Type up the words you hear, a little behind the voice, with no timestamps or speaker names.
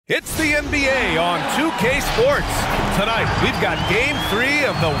It's the NBA on 2K Sports. Tonight, we've got Game 3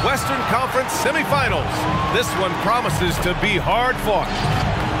 of the Western Conference Semifinals. This one promises to be hard fought.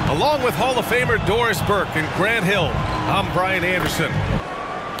 Along with Hall of Famer Doris Burke and Grant Hill, I'm Brian Anderson.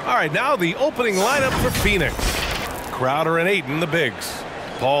 All right, now the opening lineup for Phoenix. Crowder and Ayton, the bigs.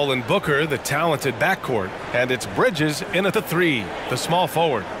 Paul and Booker, the talented backcourt. And it's Bridges in at the 3, the small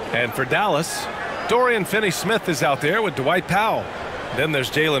forward. And for Dallas, Dorian Finney-Smith is out there with Dwight Powell. Then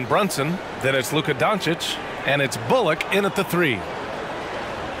there's Jalen Brunson. Then it's Luka Doncic. And it's Bullock in at the 3. Here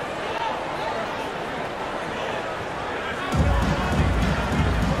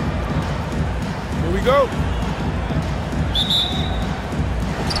we go.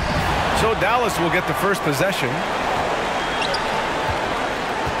 So Dallas will get the first possession.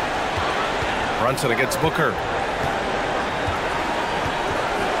 Brunson against Booker.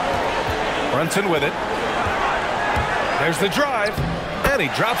 Brunson with it. There's the drive. And he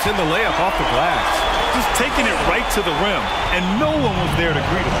drops in the layup off the glass. Just taking it right to the rim, and no one was there to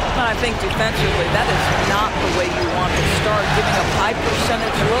greet him. I think defensively, that is not the way you want to start. Giving up high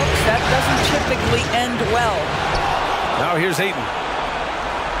percentage looks, that doesn't typically end well. Now here's Ayton.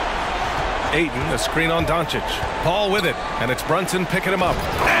 Ayton, a screen on Doncic. Paul with it, and it's Brunson picking him up.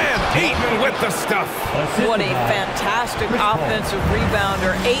 And Ayton with the stuff. What a fantastic offensive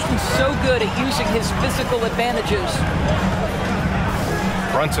rebounder. Ayton's so good at using his physical advantages.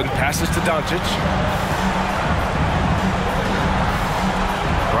 Brunson passes to Doncic.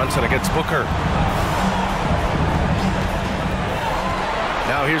 Brunson against Booker.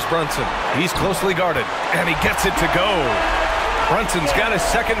 Now here's Brunson. He's closely guarded, and he gets it to go. Brunson's got his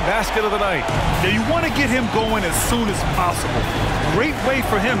second basket of the night. Yeah, you want to get him going as soon as possible. Great way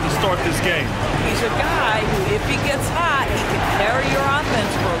for him to start this game. He's a guy who, if he gets hot, he can carry your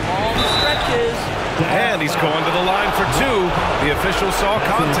offense for long stretches. And he's going to the line for 2. The official saw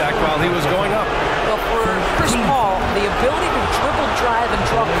contact while he was going up. Well, for Chris Paul, the ability to dribble, drive, and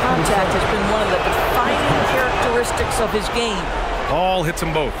draw contact has been one of the defining characteristics of his game. Paul hits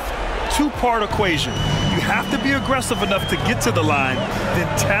them both. Two-part equation. You have to be aggressive enough to get to the line, then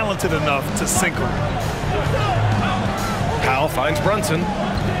talented enough to sink them. Powell finds Brunson.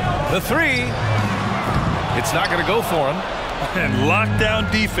 The 3. It's not going to go for him. And lockdown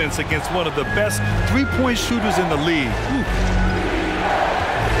defense against one of the best three-point shooters in the league. Ooh.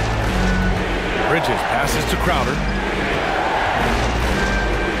 Bridges passes to Crowder.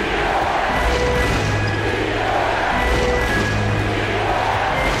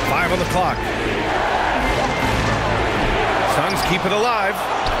 On the clock. Suns keep it alive.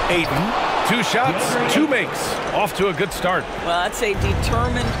 Ayton, 2 shots, 2 makes. Off to a good start. Well, that's a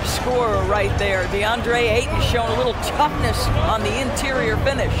determined scorer right there. DeAndre Ayton showing a little toughness on the interior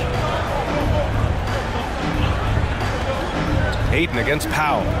finish. Ayton against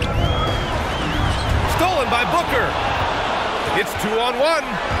Powell. Stolen by Booker. It's 2-on-1.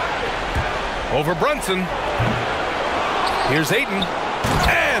 Over Brunson. Here's Ayton.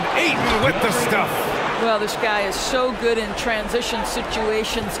 And Ayton with the stuff. Well, this guy is so good in transition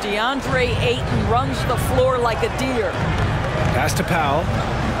situations. DeAndre Ayton runs the floor like a deer. Pass to Powell.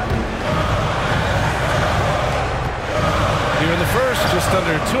 Here in the first, just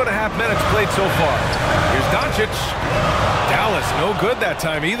under 2.5 minutes played so far. Here's Doncic. Dallas, no good that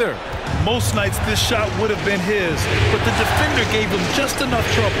time either. Most nights this shot would have been his, but the defender gave him just enough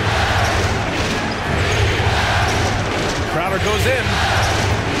trouble. Crowder goes in.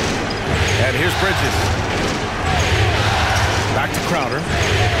 And here's Bridges. Back to Crowder.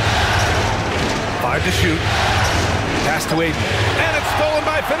 5 to shoot. Pass to Ayton. And it's stolen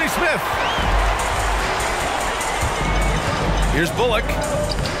by Finney-Smith. Here's Bullock.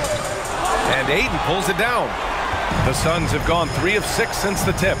 And Ayton pulls it down. The Suns have gone 3 of 6 since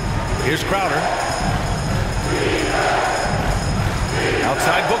the tip. Here's Crowder.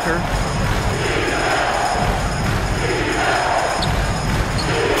 Outside Booker.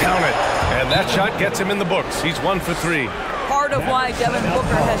 Count it. And that shot gets him in the books. He's 1 for 3. Part of why Devin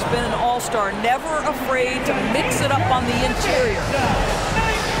Booker has been an all-star. Never afraid to mix it up on the interior.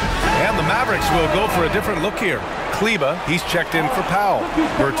 And the Mavericks will go for a different look here. Kleba, he's checked in for Powell.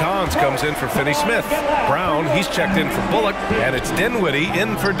 Bertans comes in for Finney-Smith. Brown, he's checked in for Bullock. And it's Dinwiddie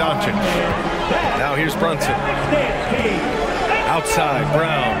in for Doncic. Now here's Brunson. Outside,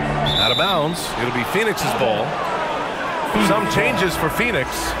 Brown. Out of bounds. It'll be Phoenix's ball. Some changes for Phoenix.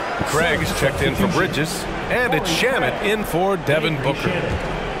 Craig is checked in for Bridges. And it's Shamet in for Devin Booker.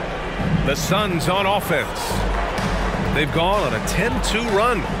 The Suns on offense. They've gone on a 10-2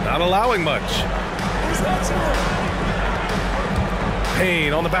 run, not allowing much.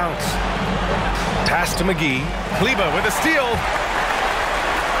 Payne on the bounce. Pass to McGee. Kleba with a steal.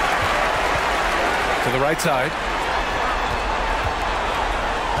 to the right side.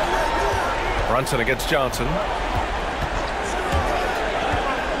 Brunson against Johnson.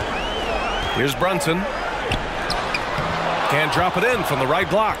 Here's Brunson. Can't drop it in from the right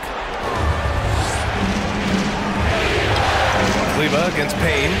block. Kleba against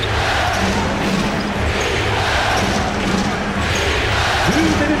Payne.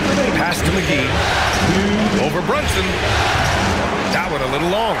 Pass to McGee. Over Brunson. That one a little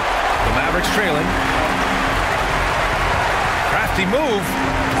long. The Mavericks trailing. Crafty move.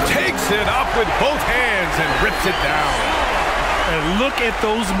 Takes it up with both hands and rips it down. And look at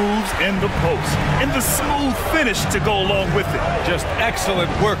those moves in the post. And the smooth finish to go along with it. Just excellent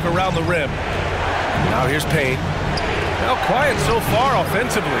work around the rim. Now here's Payne. Now quiet so far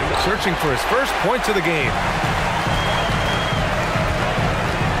offensively. Searching for his first points of the game.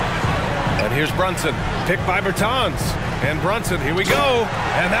 And here's Brunson. Picked by Bertans. And Brunson, here we go.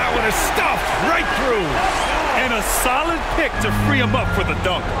 And that one is stuffed right through. And a solid pick to free him up for the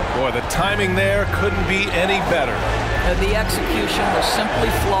dunk. Boy, the timing there couldn't be any better. The execution was simply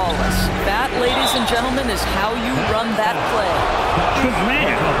flawless. That, ladies and gentlemen, is how you run that play.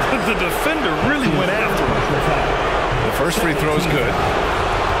 Man, the defender really went after him. The first free throw is good.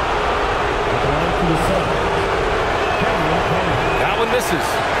 That one misses.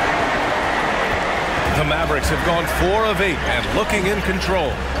 The Mavericks have gone 4 of 8 and looking in control.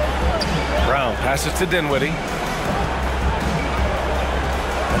 Brown passes to Dinwiddie.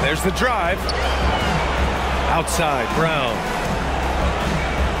 And there's the drive. Outside, Brown.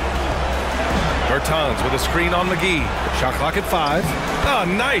 Bertans with a screen on McGee. Shot clock at 5. A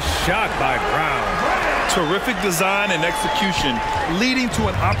nice shot by Brown. Terrific design and execution, leading to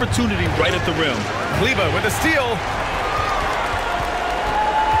an opportunity right at the rim. Kleba with a steal.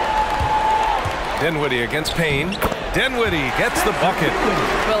 Dinwiddie against Payne. Dinwiddie gets the bucket.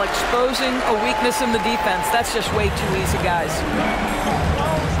 Well, exposing a weakness in the defense, that's just way too easy, guys.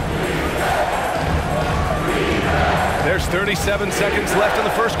 There's 37 seconds left in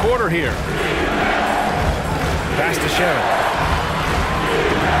the first quarter here. Pass to Shannon.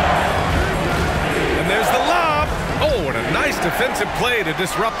 And there's the lob. Oh, and a nice defensive play to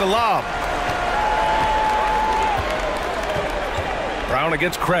disrupt the lob. Brown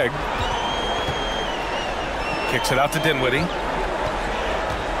against Craig. Kicks it out to Dinwiddie.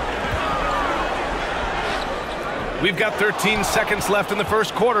 We've got 13 seconds left in the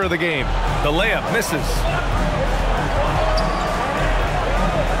first quarter of the game. The layup misses.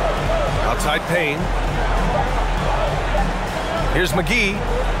 Outside Payne. Here's McGee.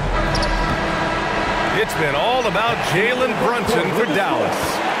 It's been all about Jalen Brunson for Dallas.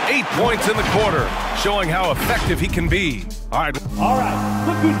 8 points in the quarter, showing how effective he can be. All right,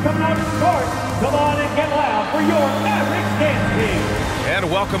 look who's coming out to start. Come on and get loud for your Mavericks dance team.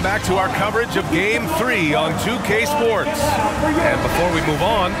 And welcome back to our coverage of Game 3 on 2K Sports. And before we move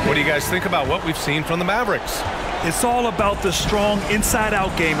on, what do you guys think about what we've seen from the Mavericks? It's all about the strong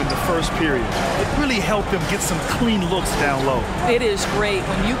inside-out game in the first period. It really helped them get some clean looks down low. It is great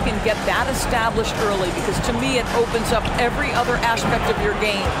when you can get that established early, because to me it opens up every other aspect of your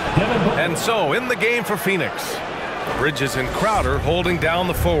game. And so, in the game for Phoenix, Bridges and Crowder holding down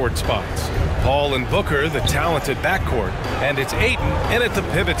the forward spots. Paul and Booker, the talented backcourt. And it's Ayton in at the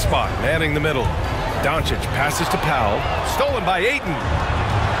pivot spot, manning the middle. Doncic passes to Powell, stolen by Ayton.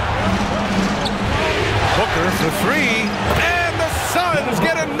 Booker for 3, and the Suns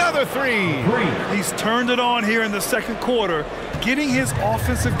get another 3. He's turned it on here in the second quarter, getting his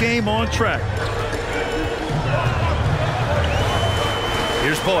offensive game on track.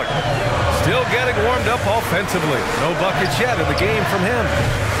 Here's Bullock, still getting warmed up offensively. No buckets yet in the game from him.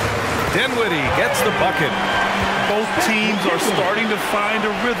 Dinwiddie gets the bucket. Both teams are starting to find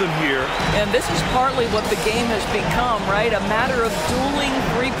a rhythm here. And this is partly what the game has become, right? A matter of dueling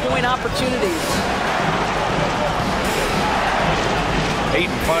three-point opportunities.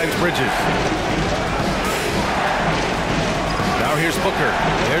 Ayton finds Bridges. Now here's Booker.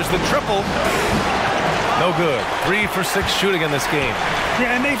 There's the triple. No good. 3 for 6 shooting in this game.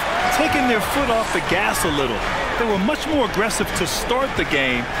 Yeah, and they've taken their foot off the gas a little. They were much more aggressive to start the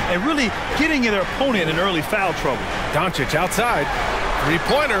game and really getting their opponent in early foul trouble. Doncic outside.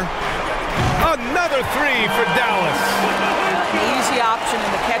 Three-pointer. Another 3 for Dallas. An easy option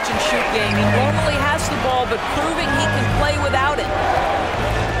in the catch-and-shoot game. He normally has the ball, but proving he can play without it.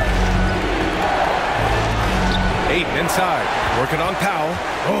 Ayton inside, working on Powell.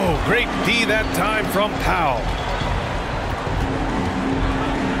 Oh, great D that time from Powell.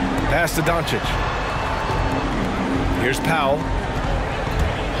 Pass to Doncic. Here's Powell.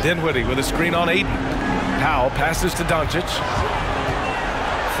 Dinwiddie with a screen on Ayton. Powell passes to Doncic.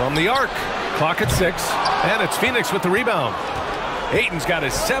 From the arc, Clock at 6, and it's Phoenix with the rebound. Ayton's got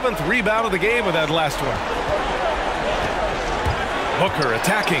his 7th rebound of the game with that last one. Booker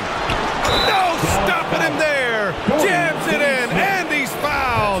attacking. No stopping him there. Jams it in, and he's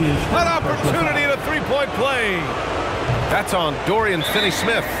fouled. An opportunity at a three-point play. That's on Dorian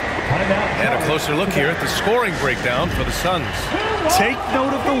Finney-Smith. And a closer look here at the scoring breakdown for the Suns. Take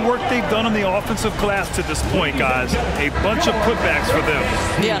note of the work they've done on the offensive glass to this point, guys. A bunch of putbacks for them.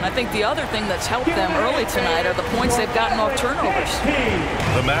 Yeah, and I think the other thing that's helped them early tonight are the points they've gotten off turnovers.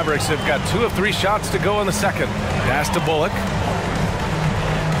 The Mavericks have got 2 of 3 shots to go in the second. Pass to Bullock.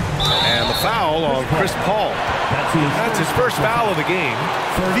 And the foul on Chris Paul. That's his first foul of the game.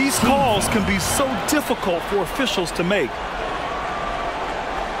 These calls can be so difficult for officials to make.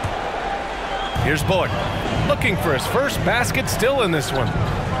 Here's Bullock, looking for his first basket still in this one.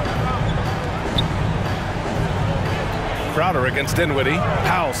 Crowder against Dinwiddie.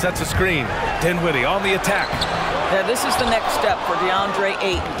 Powell sets a screen. Dinwiddie on the attack. Yeah, this is the next step for DeAndre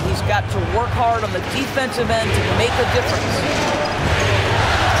Ayton. He's got to work hard on the defensive end to make a difference.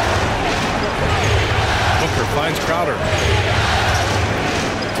 Booker finds Crowder.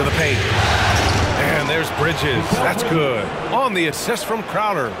 To the paint. And there's Bridges. That's good. On the assist from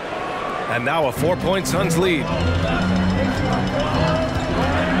Crowder. And now a 4-point Suns lead.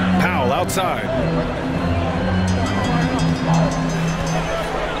 Powell outside.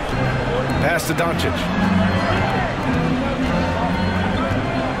 Pass to Doncic.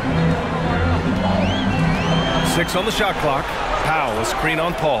 Six on the shot clock. Powell, a screen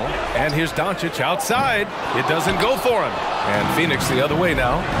on Paul. And here's Doncic outside. It doesn't go for him. And Phoenix the other way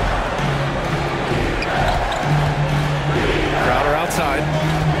now. Crowder outside.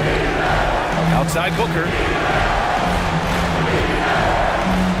 Outside Booker.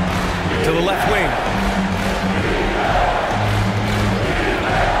 To the left wing.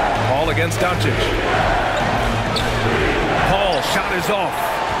 Paul against Doncic. Paul, shot is off.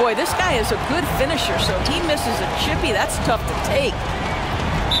 Boy, this guy is a good finisher, so if he misses a chippy, that's tough to take.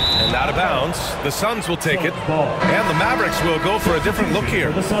 And out of bounds. The Suns will take it. And the Mavericks will go for a different look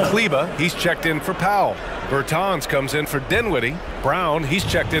here. Kleba, he's checked in for Powell. Bertans comes in for Dinwiddie. Brown, he's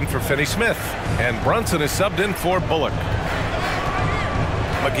checked in for Finney-Smith. And Brunson is subbed in for Bullock.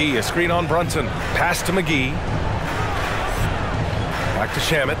 McGee, a screen on Brunson. Pass to McGee. Back to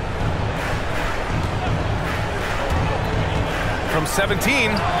Shamet. From 17,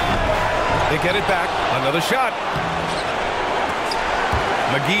 they get it back. Another shot.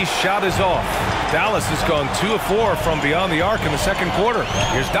 McGee's shot is off. Dallas has gone 2 of 4 from beyond the arc in the second quarter.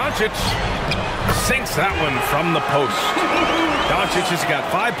 Here's Doncic. Sinks that one from the post. Doncic has got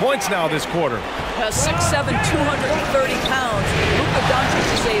 5 points now this quarter. 6'7", 230 pounds. Luka Doncic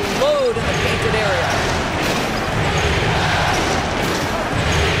is a load in the painted area.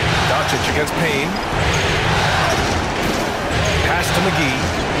 Doncic against Payne. Pass to McGee.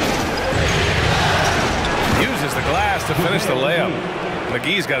 Uses the glass to finish the layup.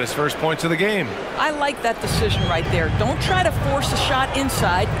 McGee's got his first points of the game. I like that decision right there. Don't try to force a shot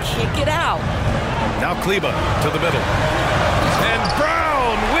inside. Kick it out. Now Kleba to the middle. And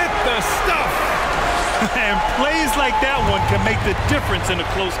Brown with the stuff. And plays like that one can make the difference in a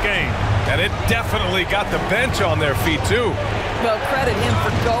close game. And it definitely got the bench on their feet, too. Well, credit him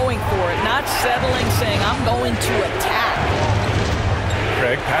for going for it, not settling, saying, I'm going to attack.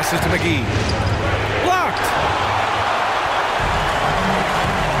 Craig passes to McGee. Blocked.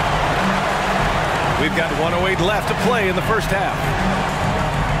 We've got 1:08 left to play in the first half.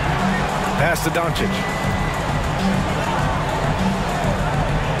 Pass to Doncic.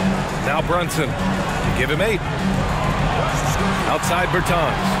 Now Brunson. Give him 8. Outside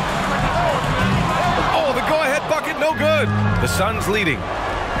Bertans. Oh, the go-ahead bucket, no good. The Suns leading.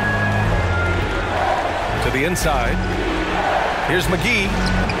 To the inside. Here's McGee.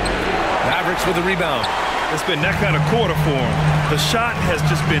 Mavericks with the rebound. It's been that kind of quarter for him. The shot has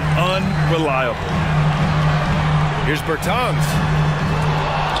just been unreliable. Here's Bertans.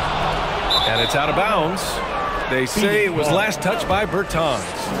 And it's out of bounds. They say it was last touched by Bertans.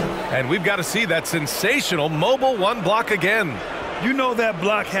 And we've got to see that sensational mobile 1 block again. You know that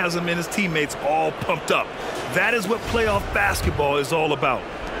block has him and his teammates all pumped up. That is what playoff basketball is all about.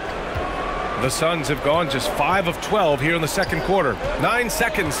 The Suns have gone just 5 of 12 here in the second quarter. 9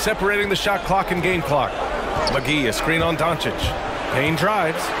 seconds separating the shot clock and game clock. McGee, a screen on Doncic. Payne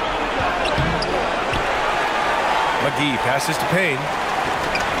drives. McGee passes to Payne.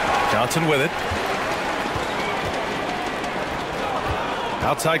 Johnson with it.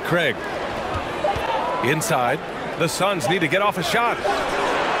 Outside Craig. Inside. The Suns need to get off a shot.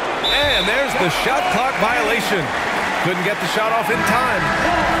 And there's the shot clock violation. Couldn't get the shot off in time.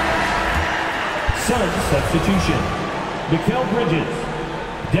 Sun substitution. Mikal Bridges.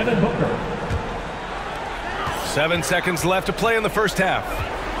 Devin Booker. 7 seconds left to play in the first half.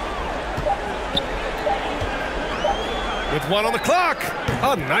 With 1 on the clock.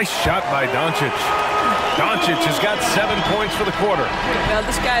 A nice shot by Doncic. Doncic has got 7 points for the quarter. Now,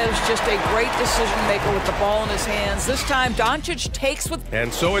 this guy is just a great decision maker with the ball in his hands. This time, Doncic takes with...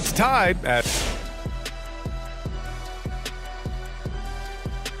 And so it's tied at...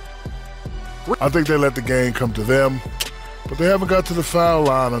 I think they let the game come to them, but they haven't got to the foul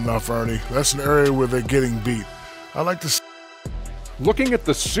line enough, Ernie. That's an area where they're getting beat. I like to... Looking at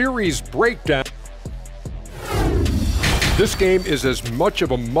the series breakdown, this game is as much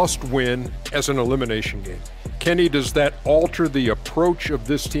of a must-win as an elimination game. Kenny, does that alter the approach of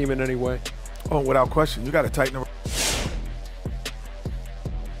this team in any way? Oh, without question. You got to tighten up.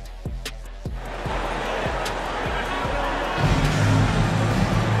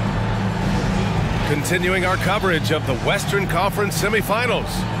 Continuing our coverage of the Western Conference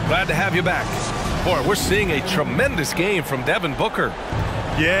Semifinals. Glad to have you back. Boy, we're seeing a tremendous game from Devin Booker.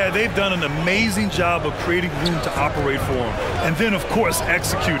 Yeah, they've done an amazing job of creating room to operate for him. And then, of course,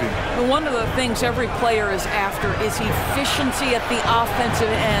 executing. One of the things every player is after is efficiency at the offensive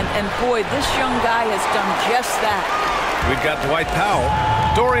end. And boy, this young guy has done just that. We've got Dwight Powell.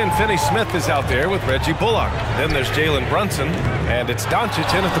 Dorian Finney-Smith is out there with Reggie Bullock. Then there's Jalen Brunson. And it's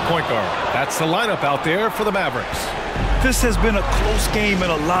Doncic in at the point guard. That's the lineup out there for the Mavericks. This has been a close game in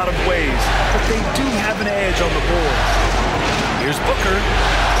a lot of ways, but they do have an edge on the board. Here's Booker.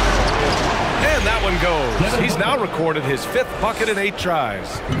 And that one goes. He's now recorded his 5th bucket in 8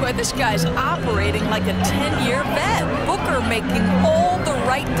 tries. Boy, this guy's operating like a 10-year vet. Booker making all the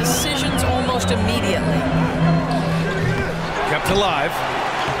right decisions almost immediately. Kept alive.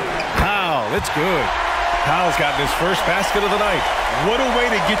 Powell, it's good. Powell's gotten his first basket of the night. What a way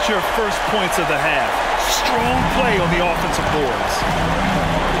to get your first points of the half. Strong play on the offensive boards.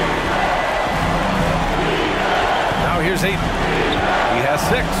 Now here's Ayton. He has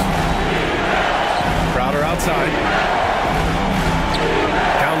 6. Crowder outside.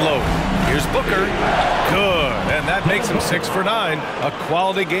 Down low. Here's Booker. Good. And that makes him 6 for 9. A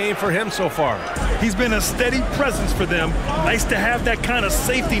quality game for him so far. He's been a steady presence for them. Nice to have that kind of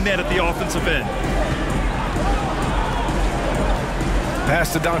safety net at the offensive end.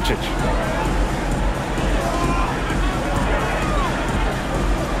 Pass to Doncic.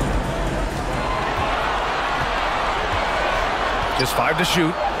 Just 5 to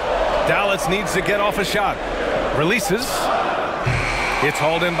shoot. Dallas needs to get off a shot. Releases. It's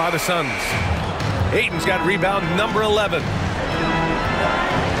hauled in by the Suns. Ayton's got rebound number 11.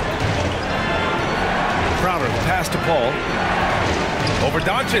 Crowder, pass to Paul. Over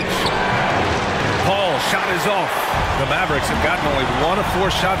Doncic. Paul, shot is off. The Mavericks have gotten only 1 of 4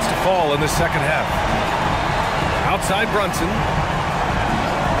 shots to fall in the second half. Outside Brunson.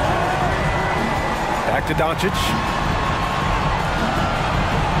 Back to Doncic.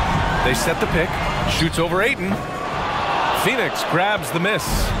 They set the pick. Shoots over Ayton. Phoenix grabs the miss.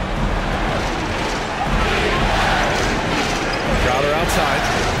 Crowder outside.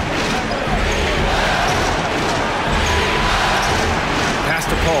 Pass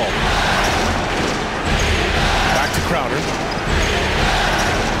to Paul. Back to Crowder.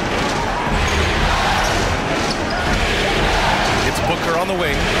 It's Booker on the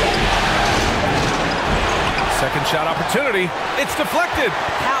wing. Second shot opportunity. It's deflected.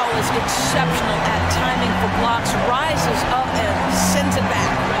 Powell is exceptional at timing for blocks, rises up and sends it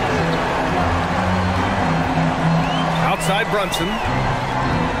back. Outside Brunson.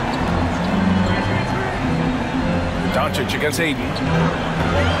 Doncic against Ayton.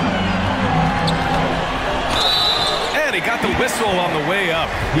 And he got the whistle on the way up.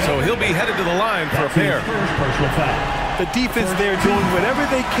 So he'll be headed to the line for a pair. The defense there doing whatever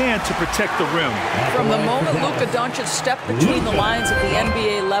they can to protect the rim. From the moment Luka Doncic stepped between the lines at the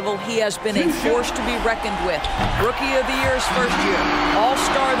NBA level, he has been a force to be reckoned with. Rookie of the Year his first year,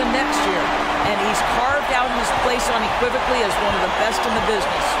 All-Star the next year, and he's carved out his place unequivocally as one of the best in the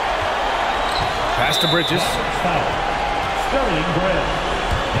business. Pass to Bridges. Sterling Brown.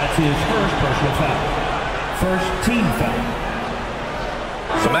 That's his first personal foul. First team foul.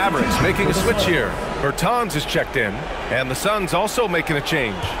 The Mavericks making a switch here. Bertans is checked in, and the Suns also making a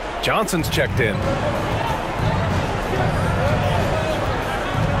change. Johnson's checked in.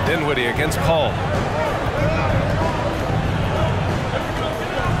 Dinwiddie against Paul.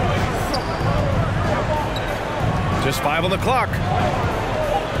 Just 5 on the clock.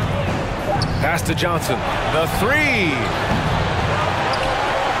 Pass to Johnson. The 3.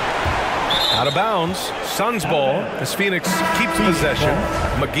 Out of bounds. Suns ball as Phoenix keeps possession.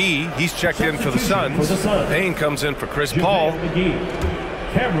 McGee, he's checked in for the Suns. Payne comes in for Chris Paul.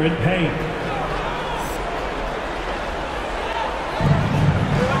 Cameron Payne.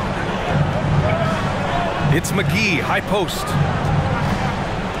 It's McGee, high post.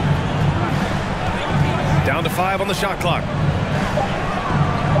 Down to 5 on the shot clock.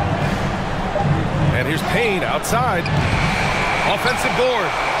 And here's Payne outside. Offensive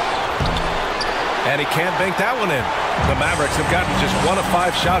board. And he can't bank that one in. The Mavericks have gotten just 1 of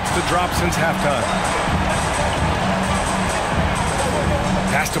 5 shots to drop since halftime.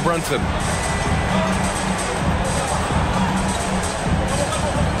 Pass to Brunson.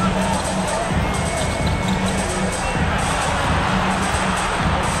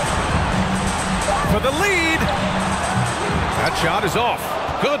 For the lead. That shot is off.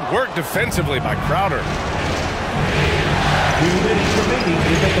 Good work defensively by Crowder. 2 minutes remaining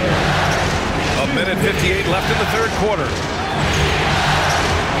in the third. A minute 58 left in the third quarter.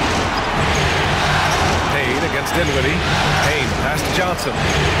 Payne against Dinwiddie. Payne pass to Johnson.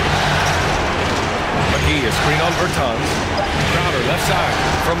 McGee, a screen on Bertans. Crowder left side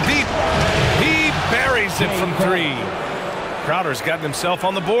from deep. He buries it from 3. Crowder's gotten himself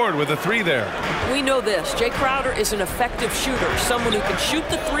on the board with a 3 there. We know this. Jay Crowder is an effective shooter. Someone who can shoot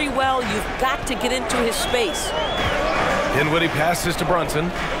the 3 well. You've got to get into his space. Dinwiddie passes to Brunson.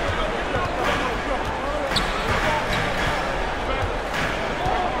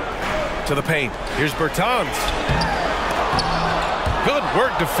 To the paint. Here's Bertans. Good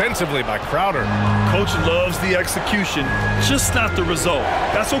work defensively by Crowder. Coach loves the execution, just not the result.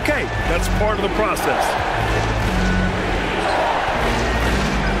 That's okay. That's part of the process.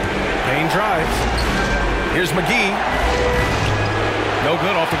 Payne drives. Here's McGee. No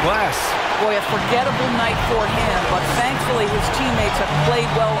good off the glass. Boy, a forgettable night for him, but thankfully his teammates have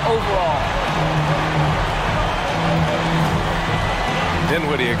played well overall.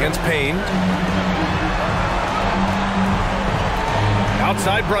 Dinwiddie against Payne.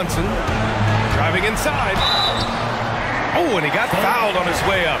 Outside Brunson. Driving inside. Oh, and he got fouled on his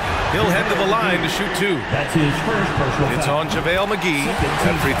way up. He'll head to the line to shoot 2. That's his first personal foul. It's on JaVale McGee.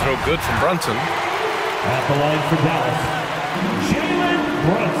 That free throw good from Brunson. At the line for Dallas, Jalen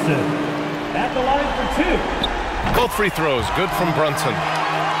Brunson. At the line for 2. Both free throws good from Brunson.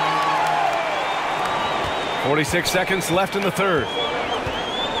 46 seconds left in the third.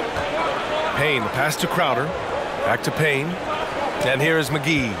 Payne, the pass to Crowder. Back to Payne. And here is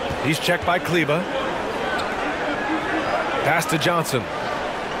McGee. He's checked by Kleba. Pass to Johnson.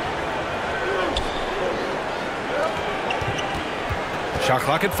 Shot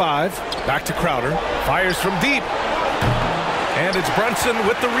clock at 5. Back to Crowder. Fires from deep. And it's Brunson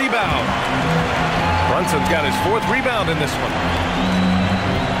with the rebound. Brunson's got his 4th rebound in this one.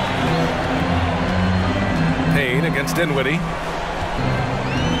 Payne against Dinwiddie.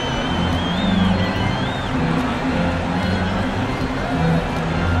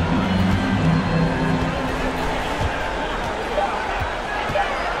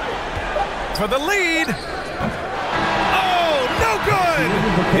 For the lead. Oh, no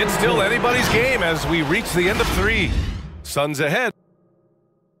good. It's still anybody's game as we reach the end of 3. Suns ahead.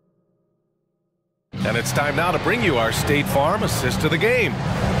 And it's time now to bring you our State Farm assist of the game.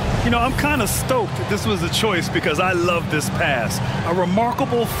 You know, I'm kind of stoked that this was a choice because I love this pass. A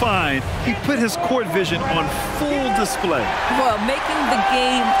remarkable find. He put his court vision on full display. Well, making the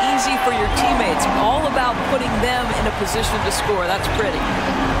game easy for your teammates. All about putting them in a position to score. That's pretty.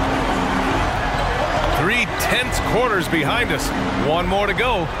 3 tense quarters behind us. 1 more to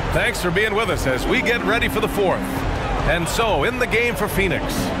go. Thanks for being with us as we get ready for the 4th. And so, in the game for Phoenix,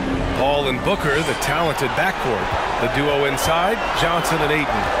 Paul and Booker, the talented backcourt. The duo inside, Johnson and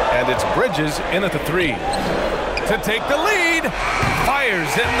Ayton. And it's Bridges in at the 3. To take the lead,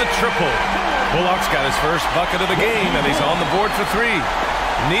 fires in the triple. Bullock's got his first bucket of the game, and he's on the board for 3.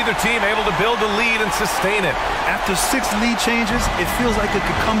 Neither team able to build a lead and sustain it. After 6 lead changes, it feels like it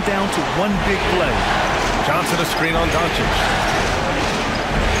could come down to one big play. Johnson a screen on Doncic.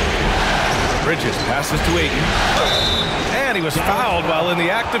 Bridges passes to Ayton. And he was fouled while in the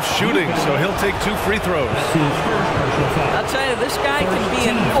act of shooting, so he'll take 2 free throws. I'll tell you, this guy can be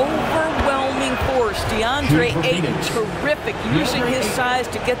an overwhelming force. DeAndre Ayton, terrific, using his size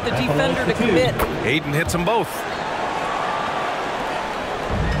to get the defender to commit. Ayton hits them both.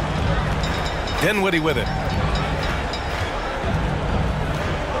 Dinwiddie with it.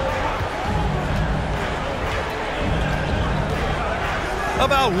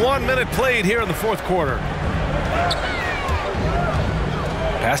 About 1 minute played here in the 4th quarter.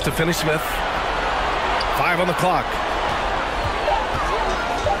 Pass to Finney-Smith. 5 on the clock.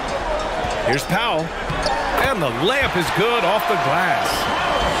 Here's Powell. And the layup is good off the glass.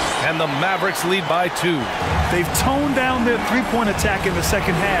 And the Mavericks lead by 2. They've toned down their three-point attack in the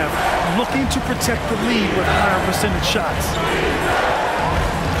second half, looking to protect the lead with higher percentage shots.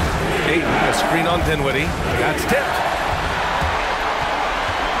 Ayton, a screen on Dinwiddie. That's tipped.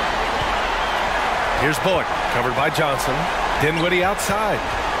 Here's Bullock, covered by Johnson. Dinwiddie outside.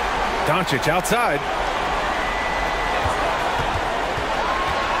 Doncic outside.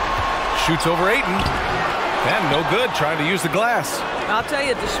 Shoots over Ayton. And no good, trying to use the glass. I'll tell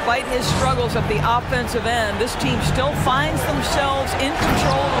you, despite his struggles at the offensive end, this team still finds themselves in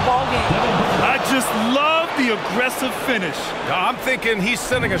control of the ballgame. I just love the aggressive finish. I'm thinking he's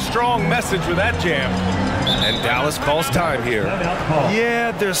sending a strong message with that jam. And Dallas calls time here.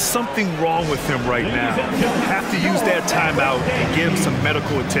 Yeah, there's something wrong with him right now. Have to use that timeout and give him some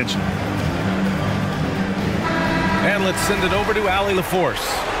medical attention. And let's send it over to Allie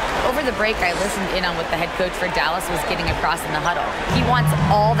LaForce. Over the break, I listened in on what the head coach for Dallas was getting across in the huddle. He wants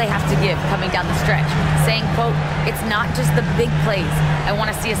all they have to give coming down the stretch, saying, quote, "It's not just the big plays. I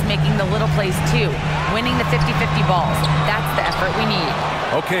want to see us making the little plays too, winning the 50-50 balls. That's the effort we need."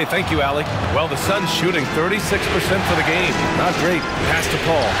 Okay, thank you, Allie. Well, the Suns shooting 36% for the game. Not great. Pass to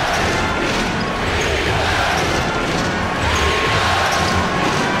Paul.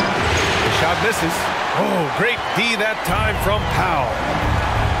 The shot misses. Oh, great D that time from Powell.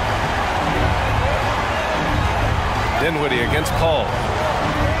 Dinwiddie against Paul.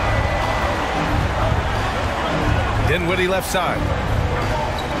 Dinwiddie left side.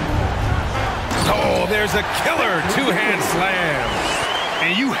 Oh, there's a killer two-hand slam.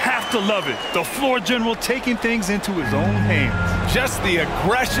 And you have to love it. The floor general taking things into his own hands. Just the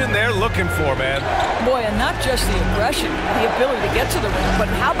aggression they're looking for, man. Boy, and not just the aggression, the ability to get to the rim, but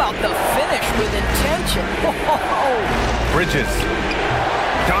how about the finish with intention? Bridges.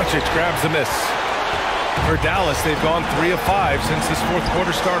 Doncic grabs the miss. For Dallas, they've gone 3 of 5 since this fourth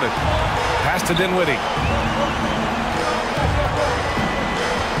quarter started. Pass to Dinwiddie.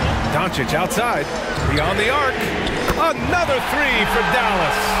 Doncic outside, beyond the arc. Another 3 for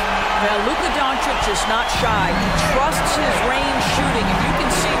Dallas. Now, Luka Doncic is not shy. He trusts his range shooting, and you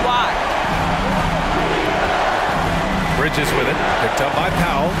can see why. Bridges with it, picked up by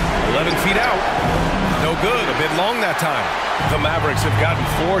Powell, 11 feet out. No good, a bit long that time. The Mavericks have gotten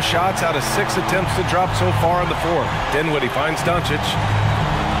 4 shots out of 6 attempts to drop so far on the fourth. Dinwiddie finds Doncic.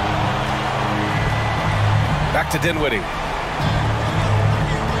 Back to Dinwiddie.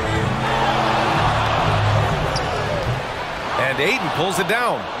 And Ayton pulls it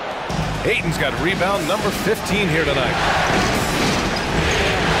down. Ayton's got rebound number 15 here tonight.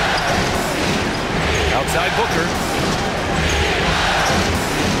 Outside Booker.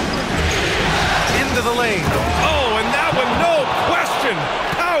 Into the lane. Oh, and that one, no question,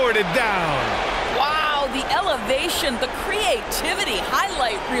 powered it down. Wow, the elevation, the creativity,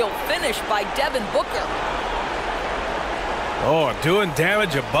 highlight reel finish by Devin Booker. Oh, doing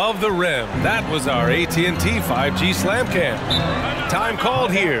damage above the rim. That was our AT&T 5G slam cam. Time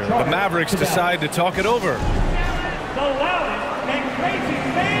called here. The Mavericks decide to talk it over. The loudest and craziest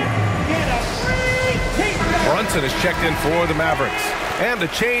fans get a free t-shirt. Brunson is checked in for the Mavericks. And a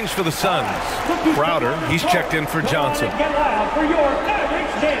change for the Suns. Crowder, he's checked in for Johnson. Get loud for your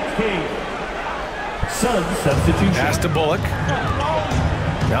Mavericks dance team. Suns substitution. Pass to Bullock.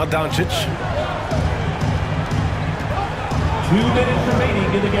 Now Doncic. 2 minutes remaining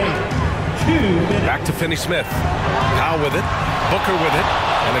in the game. 2 minutes. Back to Finney-Smith. Powell with it. Booker with it.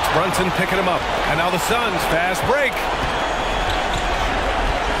 And it's Brunson picking him up. And now the Suns, fast break.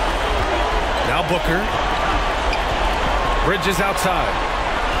 Now Booker. Bridges outside.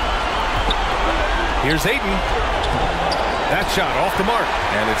 Here's Ayton. That shot off the mark.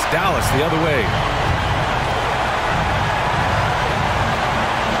 And it's Dallas the other way.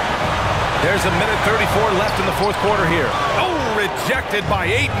 There's a minute 34 left in the fourth quarter here. Oh, rejected by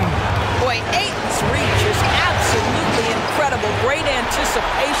Ayton. Boy, Ayton's reach is absolutely incredible. Great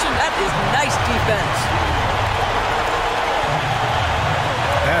anticipation. That is nice defense.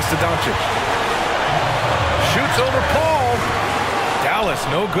 Pass to Doncic. Shoots over Paul. Dallas,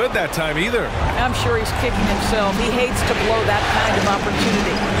 no good that time either. I'm sure he's kicking himself. He hates to blow that kind of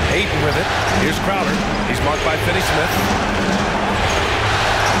opportunity. Ayton with it. Here's Crowder. He's marked by Finney-Smith.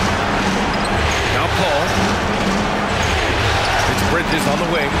 Now Paul. It's Bridges on the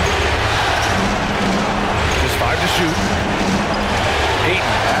wing. Just 5 to shoot.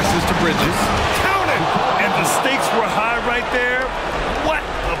 Ayton passes to Bridges. Counted! And the stakes were high right there. What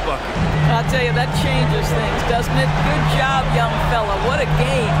a bucket. I'll tell you, that changes things, doesn't it? Good job, young fella. What a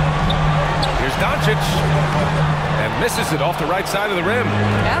game. Here's Doncic. And misses it off the right side of the rim.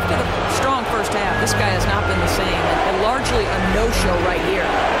 After the strong first half, this guy has not been the same, and largely a no-show right here.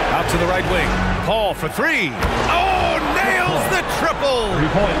 Out to the right wing. Paul for three. Oh, nails the triple. 3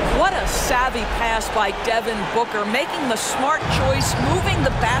 points. What a savvy pass by Devin Booker, making the smart choice, moving the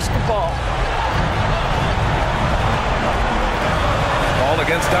basketball. Ball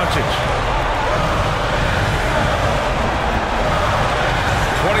against Doncic.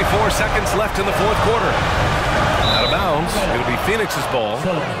 24 seconds left in the fourth quarter. Out of bounds. It'll be Phoenix's ball.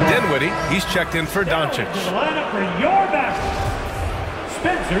 Dinwiddie, he's checked in for Doncic. To the lineup for your basket,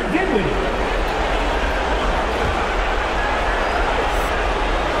 Spencer Dinwiddie.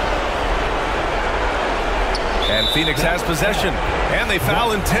 And Phoenix has possession. And they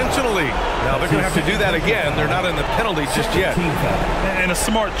foul intentionally. Now they're going to have to do that again. They're not in the penalty just yet. And a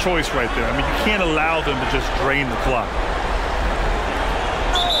smart choice right there. I mean, you can't allow them to just drain the clock.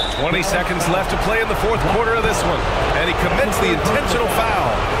 20 seconds left to play in the fourth quarter of this one. And he commits the intentional foul.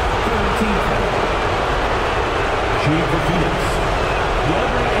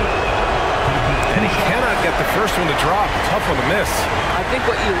 And he cannot get the first one to drop. Tough one to miss. I think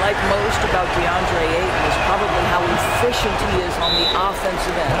what you like most about DeAndre Ayton is probably how efficient he is on the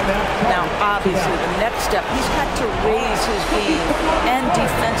offensive end. Now, obviously, the next step, he's got to raise his game and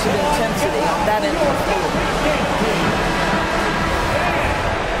defensive intensity on that end of the floor.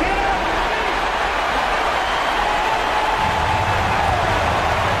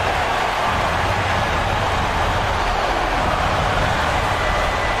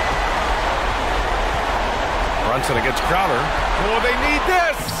 Brunson against Crowder. Oh, they need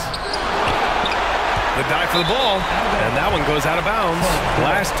this! The dive for the ball, and that one goes out of bounds.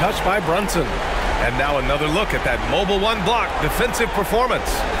 Last touch by Brunson. And now another look at that mobile one block defensive performance.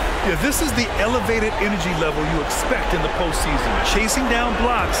 Yeah, this is the elevated energy level you expect in the postseason. Chasing down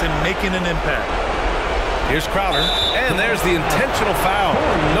blocks and making an impact. Here's Crowder, and there's the intentional foul.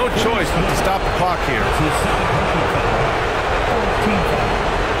 No choice but to stop the clock here.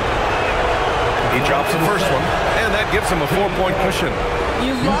 He drops the first one, and that gives him a 4-point cushion.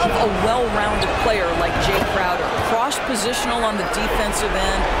 You love a well-rounded player like Jay Crowder, cross-positional on the defensive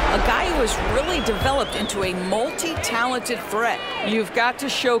end, a guy who has really developed into a multi-talented threat. You've got to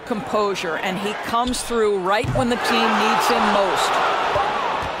show composure, and he comes through right when the team needs him most.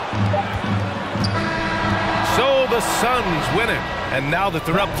 So the Suns win it. And now that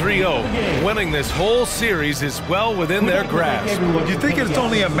they're up 3-0, winning this whole series is well within their grasp. You think it's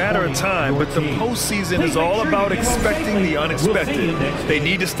only a matter of time, but the postseason is all about expecting the unexpected. They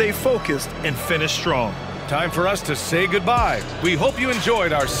need to stay focused and finish strong. Time for us to say goodbye. We hope you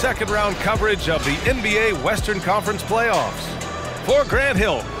enjoyed our second-round coverage of the NBA Western Conference playoffs. For Grant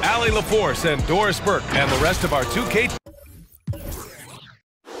Hill, Allie LaForce, and Doris Burke, and the rest of our 2K